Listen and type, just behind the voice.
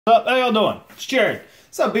What's up? How y'all doing? It's Jared.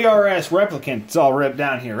 It's a BRS Replicant. It's all ripped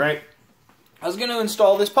down here, right? I was going to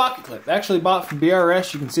install this pocket clip. Actually bought from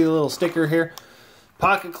BRS. You can see the little sticker here.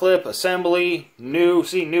 Pocket clip, assembly,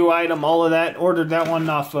 new item, all of that. Ordered that one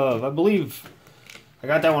off of, I believe, I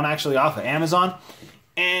got that one actually off of Amazon.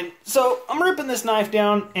 And so I'm ripping this knife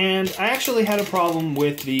down, and I actually had a problem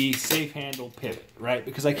with the safe handle pivot, right?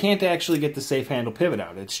 Because I can't actually get the safe handle pivot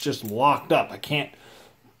out. It's just locked up. I can't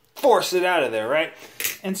force it out of there, right?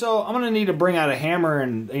 And so I'm going to need to bring out a hammer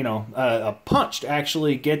and, a punch to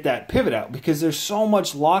actually get that pivot out, because there's so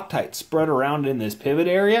much Loctite spread around in this pivot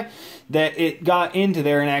area that it got into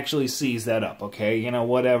there and actually seized that up, okay?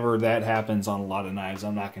 Whatever that happens on a lot of knives,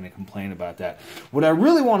 I'm not going to complain about that. What I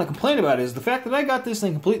really want to complain about is the fact that I got this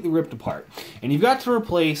thing completely ripped apart. And you've got to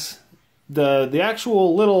replace the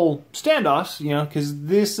actual little standoffs, because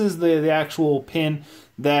this is the actual pin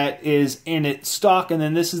that is in its stock, and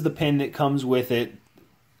then this is the pin that comes with it,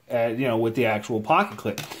 with the actual pocket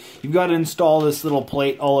clip. You've got to install this little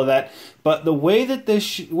plate, all of that. But the way that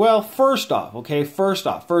this, first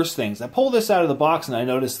things, I pull this out of the box and I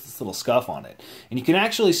notice this little scuff on it. And you can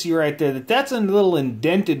actually see right there that that's a little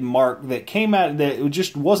indented mark that came out, that it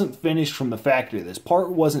just wasn't finished from the factory. This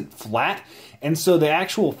part wasn't flat, and so the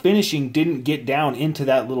actual finishing didn't get down into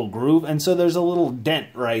that little groove, and so there's a little dent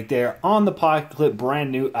right there on the pocket clip,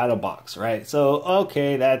 brand new out of box, right? So,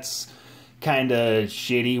 okay, that's kind of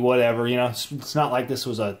shitty, whatever, it's not like this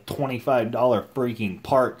was a $25 freaking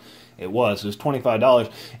part. It was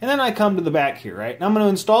 $25. And then I come to the back here, right? And I'm going to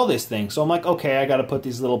install this thing. So I'm like, okay, I got to put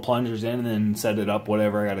these little plungers in and then set it up,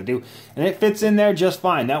 whatever I got to do. And it fits in there just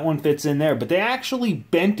fine. That one fits in there. But they actually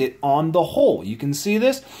bent it on the hole. You can see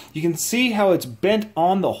this? You can see how it's bent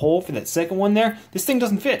on the hole for that second one there. This thing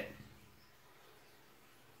doesn't fit.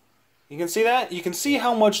 You can see that? You can see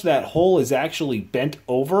how much that hole is actually bent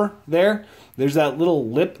over there. There's that little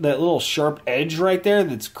lip, that little sharp edge right there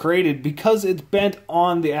that's created because it's bent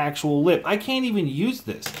on the actual lip. I can't even use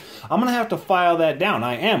this. I'm going to have to file that down.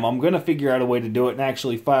 I'm going to figure out a way to do it and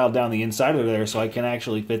actually file down the inside of there so I can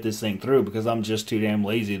actually fit this thing through, because I'm just too damn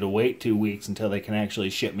lazy to wait 2 weeks until they can actually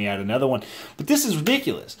ship me out another one. But this is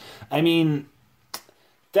ridiculous. I mean,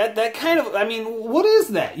 that kind of, what is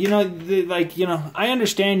that? I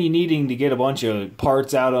understand you needing to get a bunch of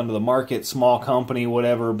parts out onto the market, small company,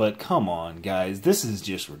 whatever, but come on, guys, this is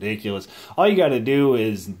just ridiculous. All you got to do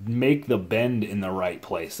is make the bend in the right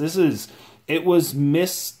place. It was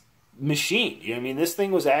machined. This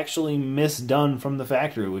thing was actually misdone from the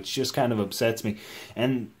factory, which just kind of upsets me.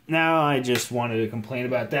 And now I just wanted to complain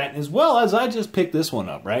about that, as well as I just picked this one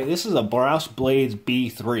up, right? This is a Brous Blades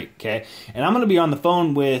B3, okay? And I'm going to be on the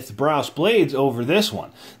phone with Brous Blades over this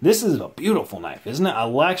one. This is a beautiful knife, isn't it?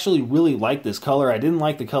 I actually really like this color. I didn't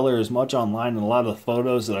like the color as much online in a lot of the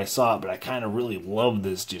photos that I saw, but I kind of really love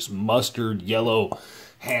this just mustard yellow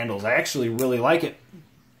handles. I actually really like it.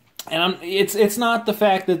 And it's not the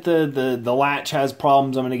fact that the latch has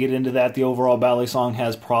problems. I'm going to get into that. The overall Balisong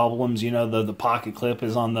has problems. The pocket clip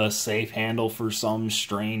is on the safe handle for some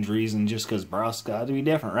strange reason, just because Brous got to be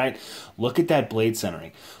different, right? Look at that blade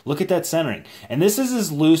centering. Look at that centering. And this is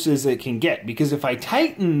as loose as it can get, because if I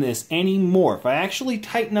tighten this any more, if I actually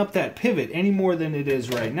tighten up that pivot any more than it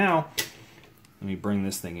is right now, let me bring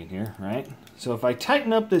this thing in here, right? So if I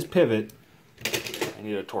tighten up this pivot, I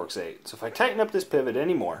need a Torx 8. So if I tighten up this pivot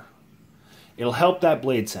anymore, it'll help that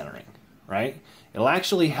blade centering, right? It'll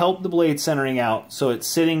actually help the blade centering out so it's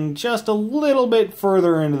sitting just a little bit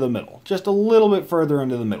further into the middle. Just a little bit further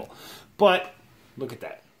into the middle. But look at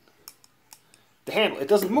that. The handle, it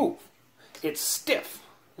doesn't move. It's stiff.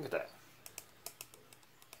 Look at that.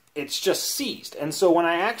 It's just seized. And so when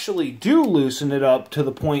I actually do loosen it up to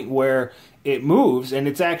the point where it moves, and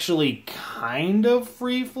it's actually kind of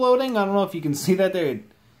free floating, I don't know if you can see that there, it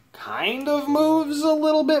kind of moves a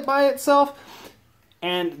little bit by itself,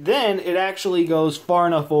 and then it actually goes far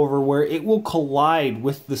enough over where it will collide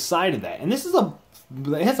with the side of that. And this is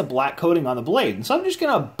it has a black coating on the blade, and so I'm just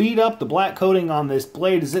gonna beat up the black coating on this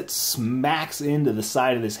blade as it smacks into the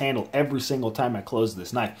side of this handle every single time I close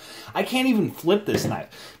this knife. I can't even flip this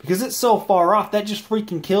knife because it's so far off. That just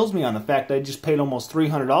freaking kills me on the fact that I just paid almost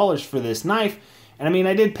 $300 for this knife. And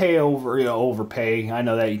I did pay overpay. I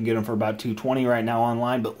know that you can get them for about $220 right now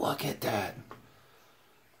online, but look at that.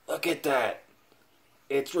 Look at that.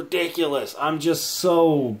 It's ridiculous. I'm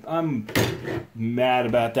mad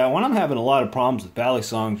about that one. I'm having a lot of problems with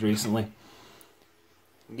Balisongs recently.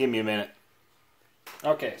 Give me a minute.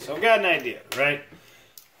 Okay, so I've got an idea, right?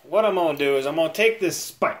 What I'm going to do is I'm going to take this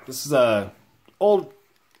spike. This is a old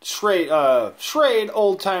Schrade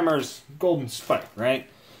old timers golden spike, right?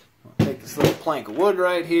 I'll take this little plank of wood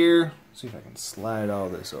right here, see if I can slide all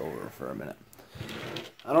this over for a minute.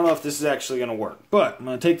 I don't know if this is actually going to work, but I'm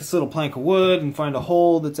going to take this little plank of wood and find a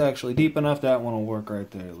hole that's actually deep enough. That one will work right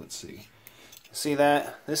there. Let's see. See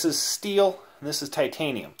that? This is steel, and this is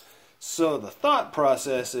titanium. So the thought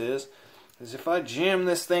process is if I jam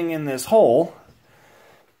this thing in this hole,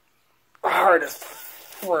 hard as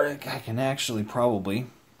frick, I can actually probably,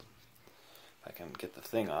 if I can get the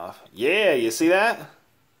thing off. Yeah, you see that?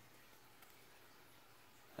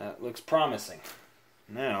 That looks promising.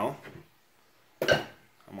 Now,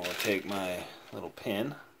 I'm going to take my little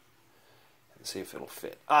pin and see if it'll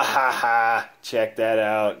fit. Ah ha ha! Check that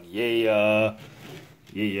out. Yeah.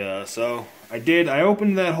 Yeah. So I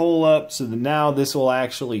opened that hole up so that now this will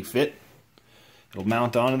actually fit. It'll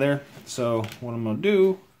mount onto there. So what I'm going to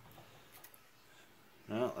do...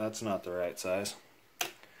 No, that's not the right size.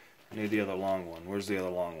 I need the other long one. Where's the other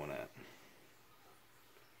long one at?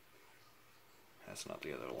 That's not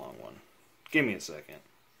the other long one. Give me a second.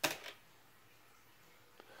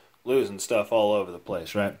 Losing stuff all over the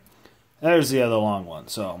place, right? There's the other long one.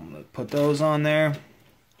 So I'm going to put those on there.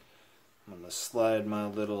 I'm going to slide my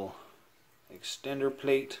little extender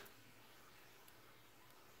plate.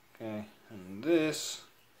 Okay, and this.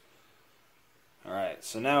 Alright,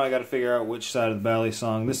 so now I got to figure out which side of the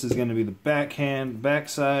Balisong. This is going to be the back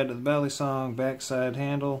side of the Balisong, back side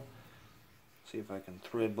handle. See if I can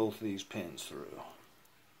thread both of these pins through.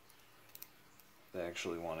 They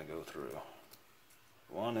actually want to go through.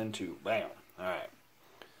 1 and 2. Bam. Alright.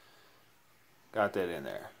 Got that in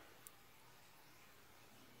there.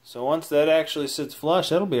 So once that actually sits flush,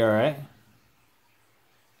 that'll be alright.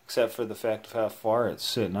 Except for the fact of how far it's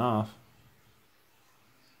sitting off.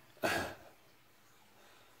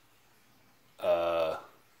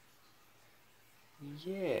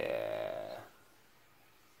 Yeah.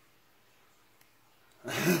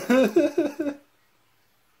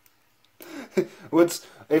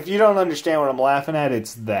 If you don't understand what I'm laughing at,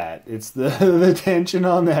 it's that. It's the tension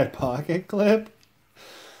on that pocket clip.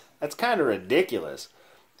 That's kind of ridiculous.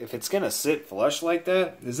 If it's going to sit flush like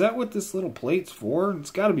that, is that what this little plate's for?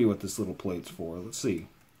 It's got to be what this little plate's for. Let's see.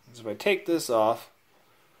 So if I take this off,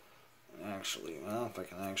 actually, well, if I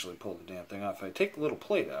can actually pull the damn thing off. If I take the little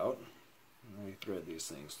plate out, let me thread these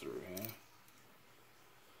things through here.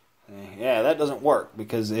 Yeah, that doesn't work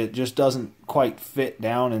because it just doesn't quite fit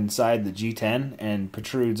down inside the G10 and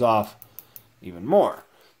protrudes off even more.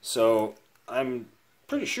 So I'm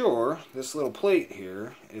pretty sure this little plate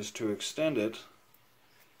here is to extend it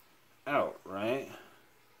out, right?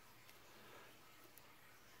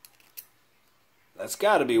 That's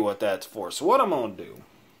got to be what that's for. So what I'm going to do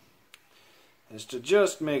is to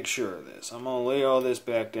just make sure of this. I'm going to lay all this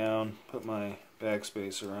back down, put my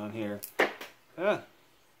backspacer on here.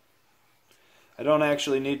 I don't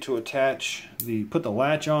actually need to put the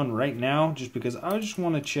latch on right now, just because I just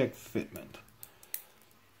want to check fitment.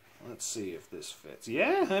 Let's see if this fits.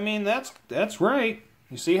 Yeah, I mean, that's right.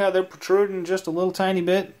 You see how they're protruding just a little tiny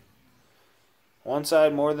bit? One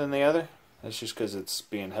side more than the other? That's just because it's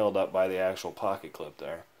being held up by the actual pocket clip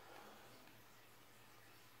there.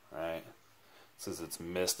 Right. It says it's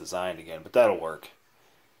misdesigned again, but that'll work.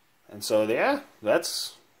 And so, yeah,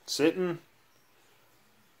 that's sitting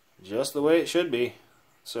just the way it should be.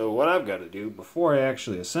 So what I've got to do before I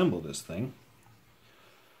actually assemble this thing,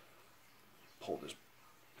 pull this.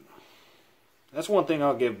 That's one thing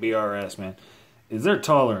I'll give BRS, man, is their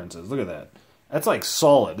tolerances. Look at that. That's like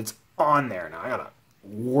solid. It's on there now. I gotta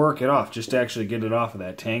work it off just to actually get it off of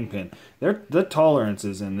that tang pin. The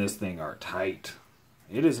tolerances in this thing are tight.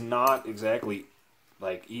 It is not exactly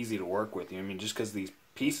like easy to work with. I mean, just because these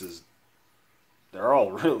pieces, they're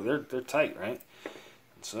all really they're tight, right?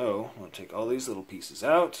 So, I'm going to take all these little pieces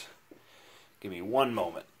out. Give me one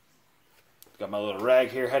moment. Got my little rag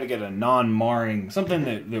here. Had to get a non-marring, something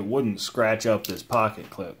that wouldn't scratch up this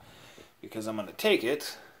pocket clip. Because I'm going to take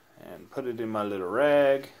it and put it in my little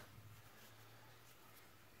rag.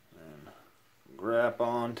 And grab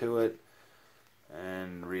onto it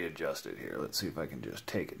and readjust it here. Let's see if I can just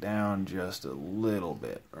take it down just a little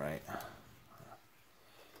bit, right?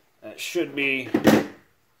 That should be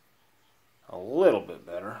a little bit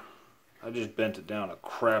better. I just bent it down a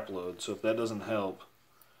crap load, so if that doesn't help,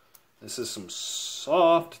 this is some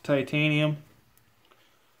soft titanium.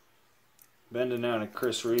 Bending down a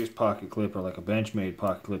Chris Reeves pocket clip, or like a Benchmade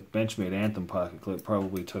pocket clip, Benchmade Anthem pocket clip,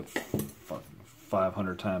 probably took fucking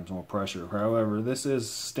 500 times more pressure. However, this is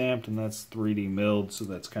stamped and that's 3D milled, so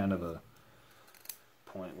that's kind of a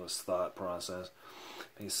pointless thought process.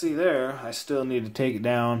 But you see there, I still need to take it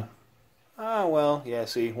down. Ah, well, yeah,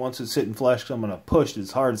 see, once it's sitting flush, I'm going to push it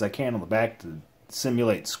as hard as I can on the back to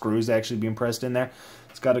simulate screws actually being pressed in there.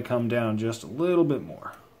 It's got to come down just a little bit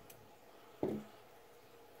more. Grab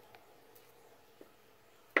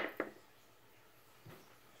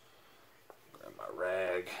my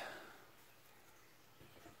rag.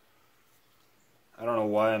 I don't know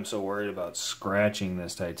why I'm so worried about scratching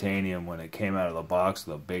this titanium when it came out of the box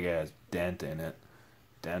with a big ass dent on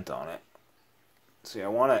it. See, I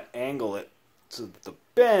want to angle it so that the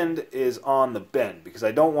bend is on the bend, because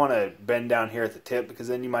I don't want to bend down here at the tip, because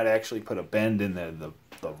then you might actually put a bend in the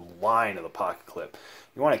line of the pocket clip.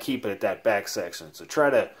 You want to keep it at that back section, so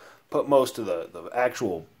try to put most of the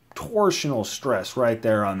actual torsional stress right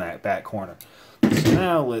there on that back corner. So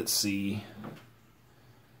now let's see.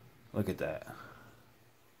 Look at that.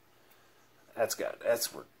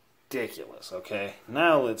 That's ridiculous. Okay,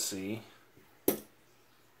 now let's see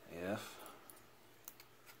if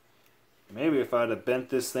maybe if I'd have bent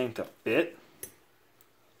this thing to fit,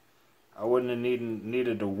 I wouldn't have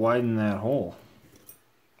needed to widen that hole.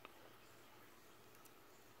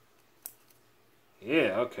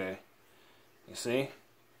 Yeah, okay. You see?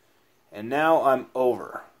 And now I'm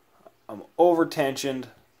over tensioned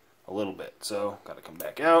a little bit. So, gotta come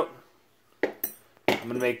back out. I'm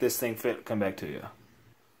gonna make this thing fit, come back to you.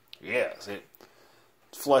 Yeah, see?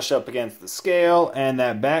 Flush up against the scale, and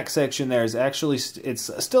that back section there is actually,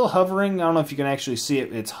 it's still hovering. I don't know if you can actually see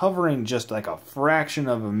it. It's hovering just like a fraction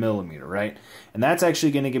of a millimeter, right? And that's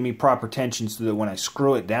actually going to give me proper tension so that when I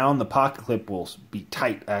screw it down, the pocket clip will be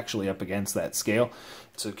tight actually up against that scale.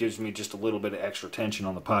 So it gives me just a little bit of extra tension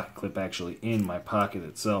on the pocket clip actually in my pocket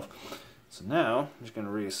itself. So now I'm just going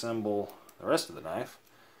to reassemble the rest of the knife.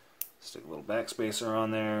 Stick a little back spacer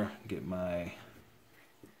on there, get my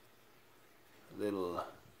little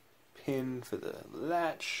pin for the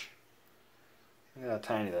latch. Look at how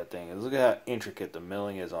tiny that thing is. Look at how intricate the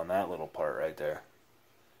milling is on that little part right there.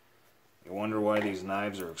 You wonder why these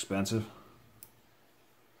knives are expensive?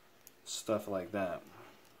 Stuff like that.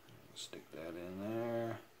 Stick that in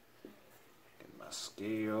there. Get my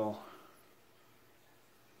scale.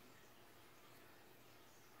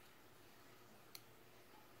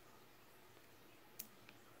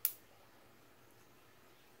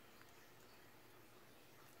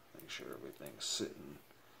 Sure everything's sitting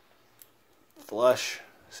flush,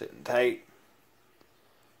 sitting tight.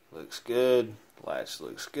 Looks good. Latch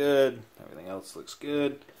looks good. Everything else looks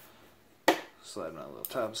good. Slide my little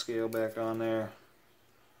top scale back on there.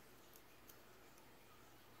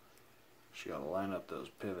 Just gotta line up those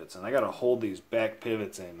pivots, and I gotta hold these back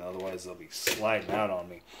pivots in, otherwise they'll be sliding out on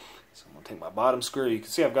me. So I'm gonna take my bottom screw. You can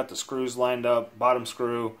see I've got the screws lined up. Bottom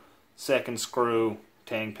screw, second screw,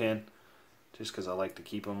 tang pin. Just because I like to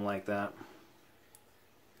keep them like that.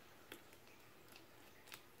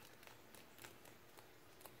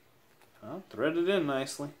 Well, thread it in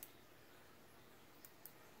nicely.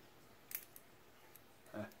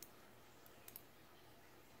 Yeah.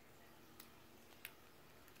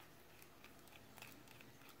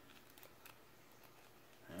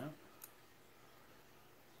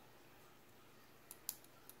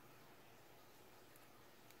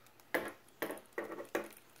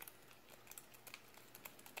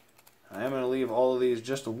 I am going to leave all of these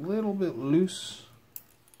just a little bit loose.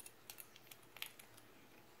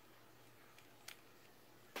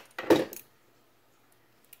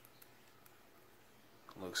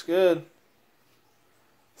 Looks good.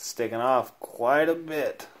 Sticking off quite a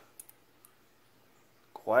bit.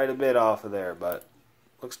 Quite a bit off of there, but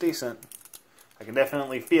looks decent. I can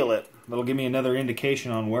definitely feel it. That'll give me another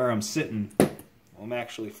indication on where I'm sitting while I'm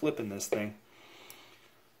actually flipping this thing.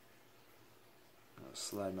 I'll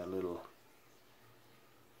slide my little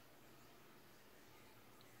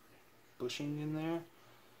bushing in there.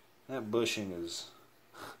 That bushing is,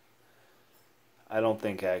 I don't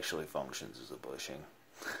think actually functions as a bushing.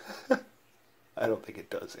 I don't think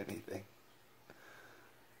it does anything.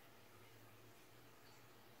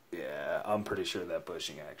 Yeah, I'm pretty sure that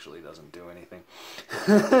bushing actually doesn't do anything.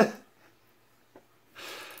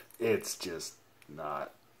 It's just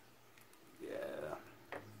not, yeah,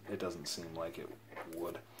 it doesn't seem like it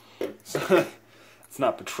would. It's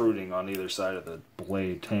not protruding on either side of the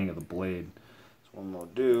blade, tang of the blade. So what I'm going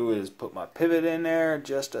to do is put my pivot in there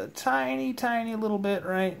just a tiny, tiny little bit,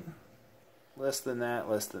 right? Less than that,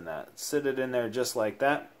 less than that. Sit it in there just like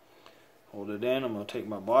that. Hold it in. I'm going to take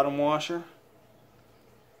my bottom washer,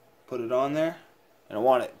 put it on there, and I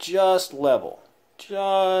want it just level.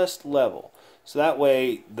 Just level. So that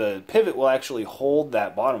way the pivot will actually hold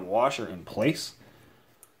that bottom washer in place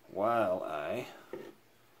while I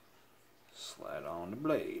slide on the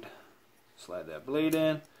blade. Slide that blade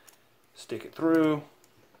in, stick it through.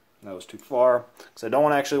 That was too far, because I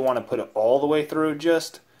don't actually want to put it all the way through,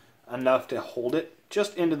 just enough to hold it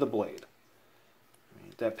just into the blade.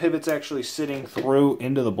 If that pivot's actually sitting through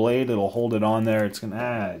into the blade, it'll hold it on there. It's going to,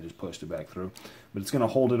 I just pushed it back through. But it's going to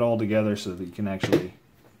hold it all together so that you can actually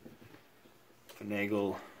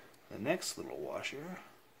finagle the next little washer.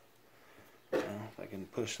 Now, if I can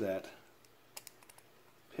push that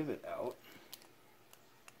pivot out.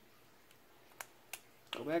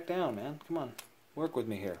 Go back down, man. Come on. Work with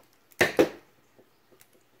me here.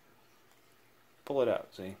 Pull it out,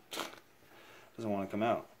 see? Doesn't want to come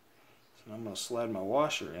out. So I'm going to slide my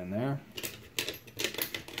washer in there.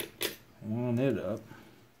 Line it up.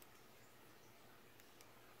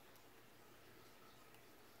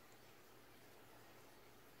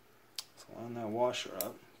 So line that washer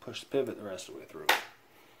up. Push the pivot the rest of the way through.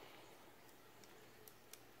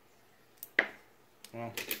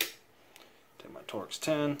 Well, take my Torx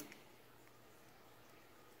 10.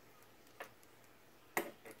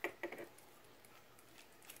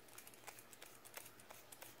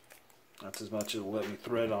 That's as much as it'll let me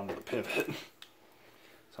thread onto the pivot.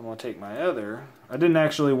 So I'm going to take my other. I didn't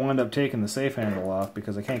actually wind up taking the safe handle off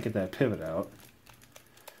because I can't get that pivot out,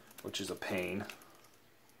 which is a pain.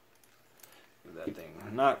 That thing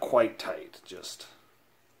not quite tight, just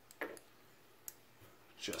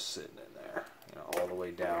sitting in there, you know, all the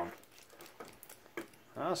way down.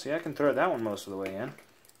 Oh, see, I can thread that one most of the way in.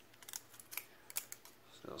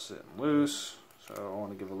 Still sitting loose, so I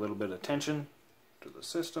want to give a little bit of tension to the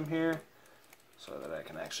system here so that I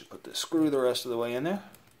can actually put this screw the rest of the way in there.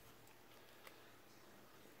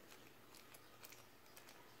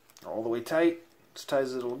 All the way tight, as tight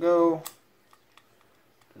as it'll go.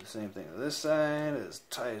 Do the same thing to this side, as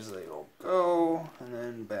tight as they will go, and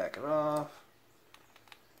then back it off.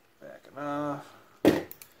 Back it off.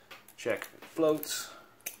 Check if it floats.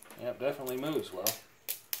 Yep, definitely moves well.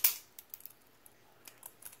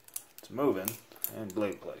 It's moving, and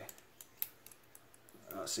blade play.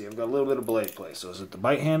 See, I've got a little bit of blade play. So is it the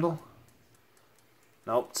bite handle?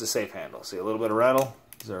 Nope, it's a safe handle. See, a little bit of rattle.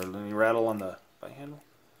 Is there any rattle on the bite handle?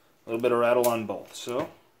 A little bit of rattle on both. So,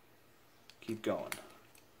 keep going.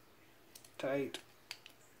 Tight.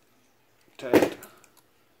 Tight.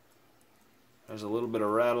 There's a little bit of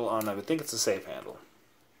rattle on, I would think it's a safe handle.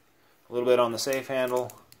 A little bit on the safe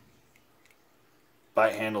handle.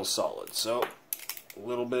 Bite handle's solid. So, a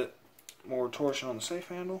little bit more torsion on the safe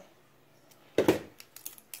handle.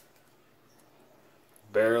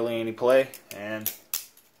 Barely any play, and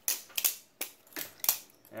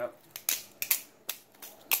yep,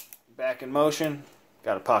 back in motion,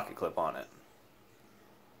 got a pocket clip on it.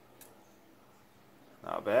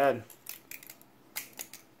 Not bad.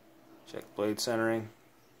 Check blade centering.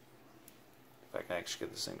 If I can actually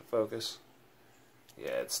get this thing to focus. Yeah,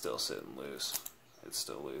 it's still sitting loose. It's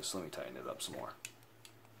still loose. Let me tighten it up some more.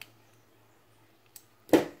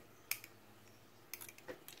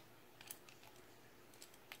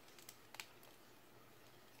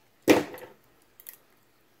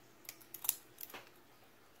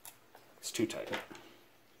 Too tight.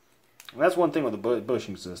 And that's one thing with the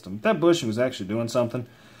bushing system. If that bushing was actually doing something,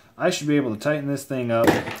 I should be able to tighten this thing up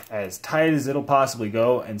as tight as it'll possibly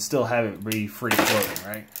go and still have it be free floating,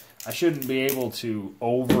 right? I shouldn't be able to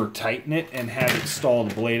over tighten it and have it stall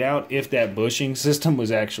the blade out if that bushing system was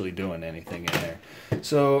actually doing anything in there.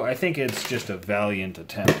 So I think it's just a valiant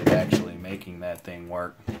attempt at actually making that thing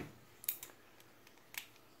work.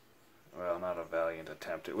 Well, not a valiant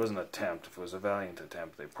attempt. It was an attempt. If it was a valiant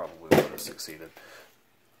attempt, they probably would have succeeded.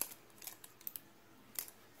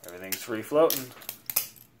 Everything's free floating.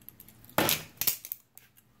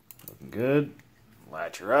 Looking good.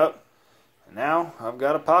 Latch her up. And now I've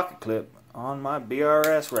got a pocket clip on my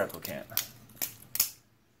BRS Replicant.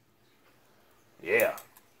 Yeah.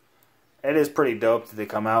 It is pretty dope that they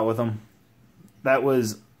come out with them. That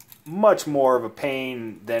was much more of a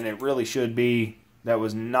pain than it really should be. That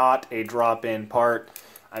was not a drop-in part.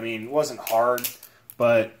 I mean, it wasn't hard,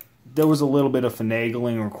 but there was a little bit of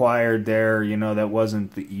finagling required there. You know, that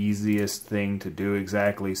wasn't the easiest thing to do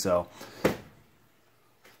exactly, so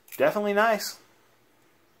definitely nice.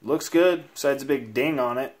 Looks good, besides a big ding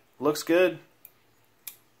on it. Looks good.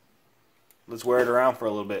 Let's wear it around for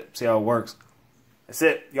a little bit, see how it works. That's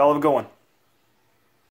it. Y'all have a good one.